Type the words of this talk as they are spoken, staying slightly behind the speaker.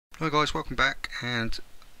Hi guys, welcome back, and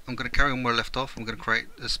I'm going to carry on where I left off. I'm going to create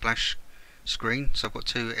a splash screen. So I've got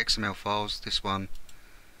two XML files, this one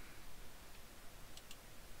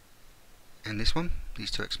and this one,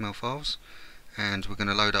 these two XML files, and we're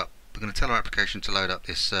going to tell our application to load up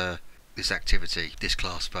this activity, this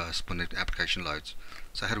class first when the application loads.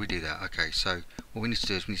 So how do we do that? Okay, so what we need to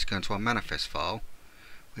do is we need to go into our manifest file.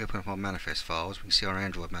 We open up our manifest files, we can see our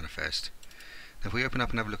Android manifest. Now if we open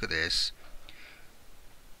up and have a look at this,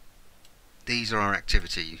 these are our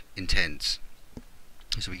activity intents.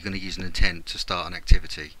 So we're going to use an intent to start an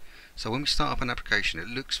activity. So when we start up an application, it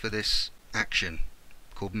looks for this action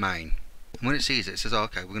called main, and when it sees it, it says, oh,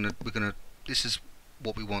 okay, this is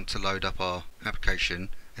what we want to load up our application,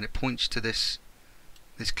 and it points to this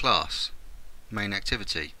class main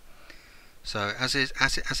activity. So as it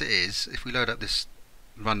is, if we load up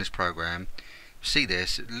run this program, see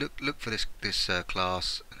this, look for this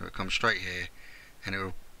class, and it will come straight here, and it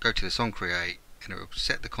will go to this on create, and it will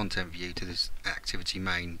set the content view to this activity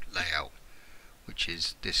main layout, which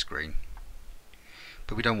is this screen.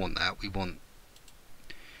 But we don't want that. We want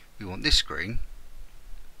this screen,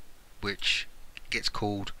 which gets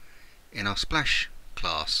called in our splash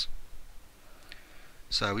class.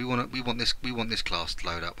 So we want this class to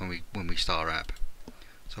load up when we start our app.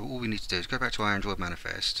 So all we need to do is go back to our Android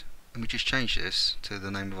manifest, and we just change this to the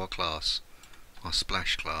name of our class, our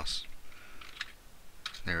splash class.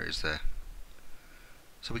 There it is there.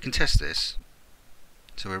 So we can test this.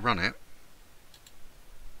 So we'll run it.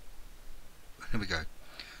 Here we go.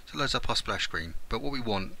 So it loads up our splash screen. But what we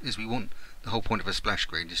want is the whole point of a splash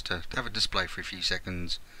screen is to have it display for a few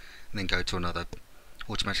seconds and then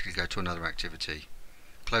automatically go to another activity.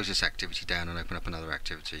 Close this activity down and open up another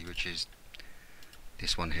activity, which is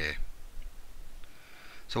this one here.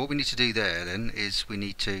 So what we need to do there then is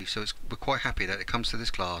we're quite happy that it comes to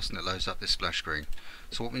this class and it loads up this splash screen.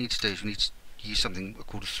 So what we need to do is we need to use something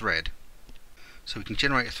called a thread. So we can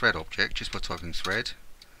generate a thread object just by typing thread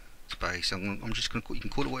space. I'm just going to you can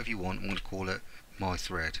call it whatever you want. I'm going to call it my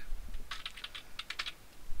thread.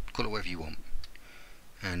 Call it whatever you want.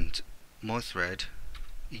 And my thread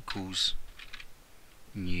equals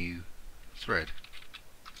new thread.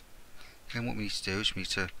 And what we need to do is we need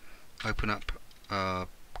to open up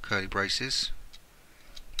curly braces,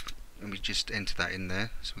 and we just enter that in there.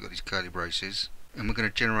 So we've got these curly braces, and we're going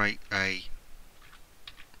to generate a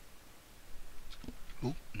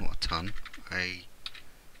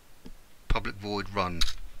public void run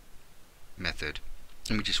method,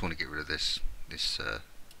 and we just want to get rid of this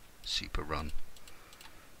super run.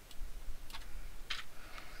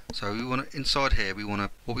 So inside here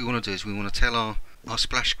what we want to do is we want to tell our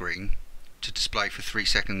splash screen to display for 3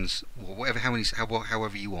 seconds, or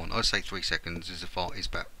however you want. I say 3 seconds is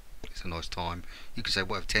it's a nice time. You can say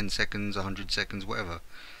whatever, 10 seconds, 100 seconds, whatever,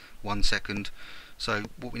 1 second. So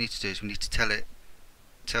what we need to do is we need to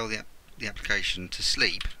tell the application to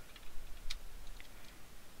sleep.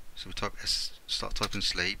 So we start typing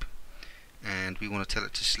sleep, and we want to tell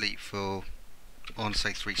it to sleep for, I want to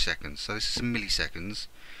say 3 seconds. So this is in milliseconds.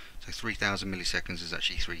 So 3,000 milliseconds is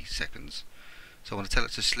actually 3 seconds. So I want to tell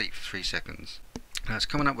it to sleep for 3 seconds. Now it's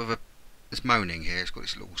coming up with this moaning here. It's got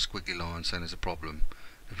this little squiggly line saying there's a problem.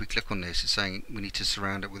 If we click on this, it's saying we need to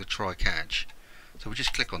surround it with a try catch. So we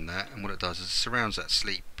just click on that, and what it does is it surrounds that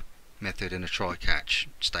sleep method in a try catch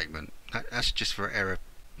statement. That's just for error,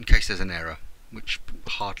 in case there's an error, which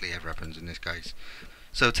hardly ever happens in this case.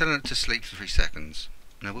 So telling it to sleep for 3 seconds.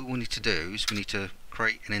 Now what we need to do is we need to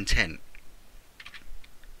create an intent,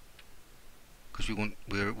 because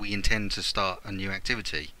we intend to start a new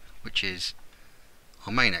activity, which is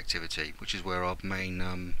our main activity, which is where our main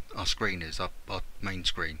our screen is, our main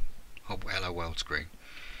screen, our hello world screen.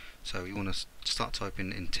 So we want to start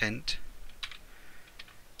typing intent,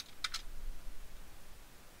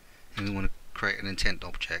 and we want to create an intent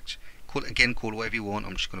object. Call it whatever you want.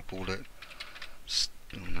 I'm just going to call it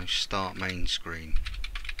start main screen.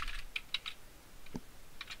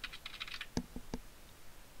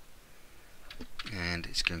 And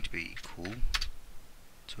it's going to be equal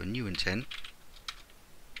to a new intent,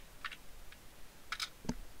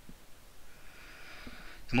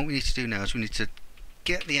 and what we need to do now is we need to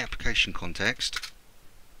get the application context,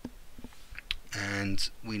 and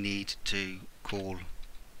we need to call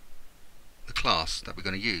the class that we're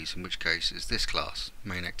going to use, in which case is this class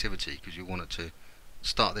main activity, because we want it to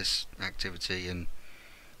start this activity, and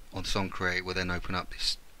on this on create will then open up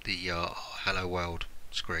the hello world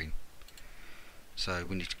screen. So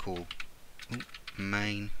we need to call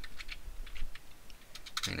main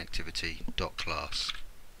activity dot class.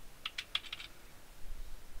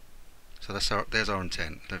 So there's our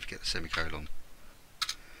intent. Don't forget the semicolon.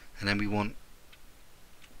 and then we want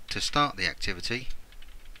to start the activity,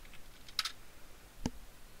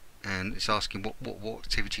 and it's asking what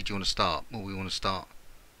activity do you want to start. Well, we want to start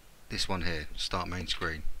this one here, start main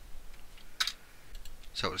screen.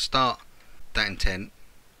 So it'll start that intent,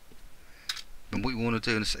 and what we want to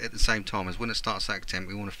do at the same time is when it starts that intent,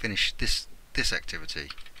 we want to finish this activity.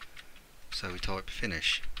 So we type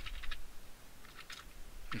finish,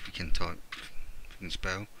 if we can type, if we can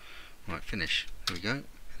spell, right, finish, there we go, and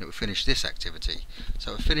it will finish this activity.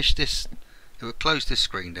 So it will finish this, it will close this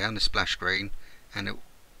screen down, the splash screen, and it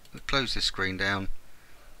will close this screen down,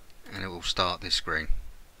 and it will start this screen,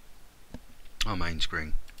 our main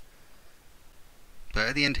screen. But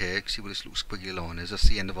at the end here, see what this little squiggly line is, that's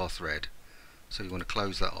the end of our thread. So you want to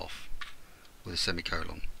close that off with a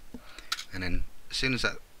semicolon. And then as soon as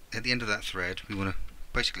that, at the end of that thread, we want to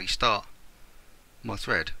basically start my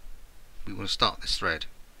thread. We want to start this thread.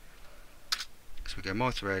 So we go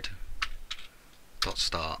my thread dot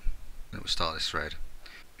start, and it will start this thread.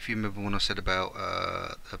 If you remember when I said about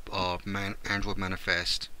our Android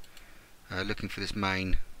manifest, looking for this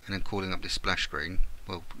main and then calling up this splash screen,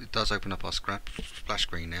 well, it does open up our splash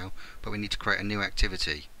screen now, but we need to create a new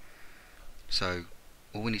activity. So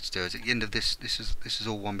all we need to do is at the end of this is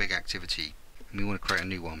all one big activity, and we want to create a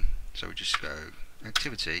new one. So we just go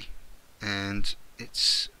activity, and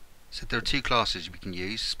it's so there are two classes we can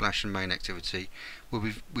use, splash and main activity. Well,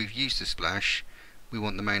 we've used the splash, we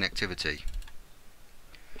want the main activity,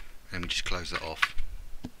 and we just close that off.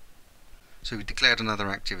 So we declared another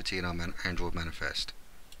activity in our Android manifest.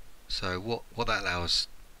 So what that allows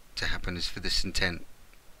to happen is for this intent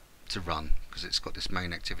to run, because it's got this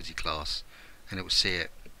main activity class, and it will see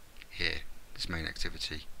it here, this main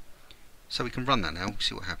activity. So we can run that now,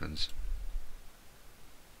 see what happens.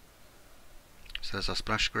 So there's our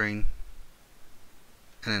splash screen,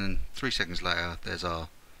 and then 3 seconds later there's our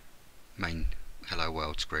main hello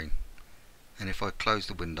world screen. And if I close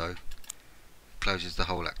the window, it closes the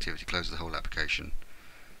whole activity, closes the whole application.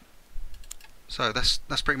 So that's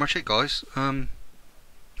pretty much it, guys. I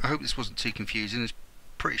hope this wasn't too confusing. It's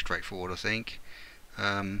pretty straightforward, I think.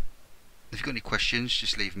 If you've got any questions,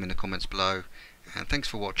 just leave them in the comments below. And thanks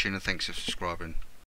for watching, and thanks for subscribing.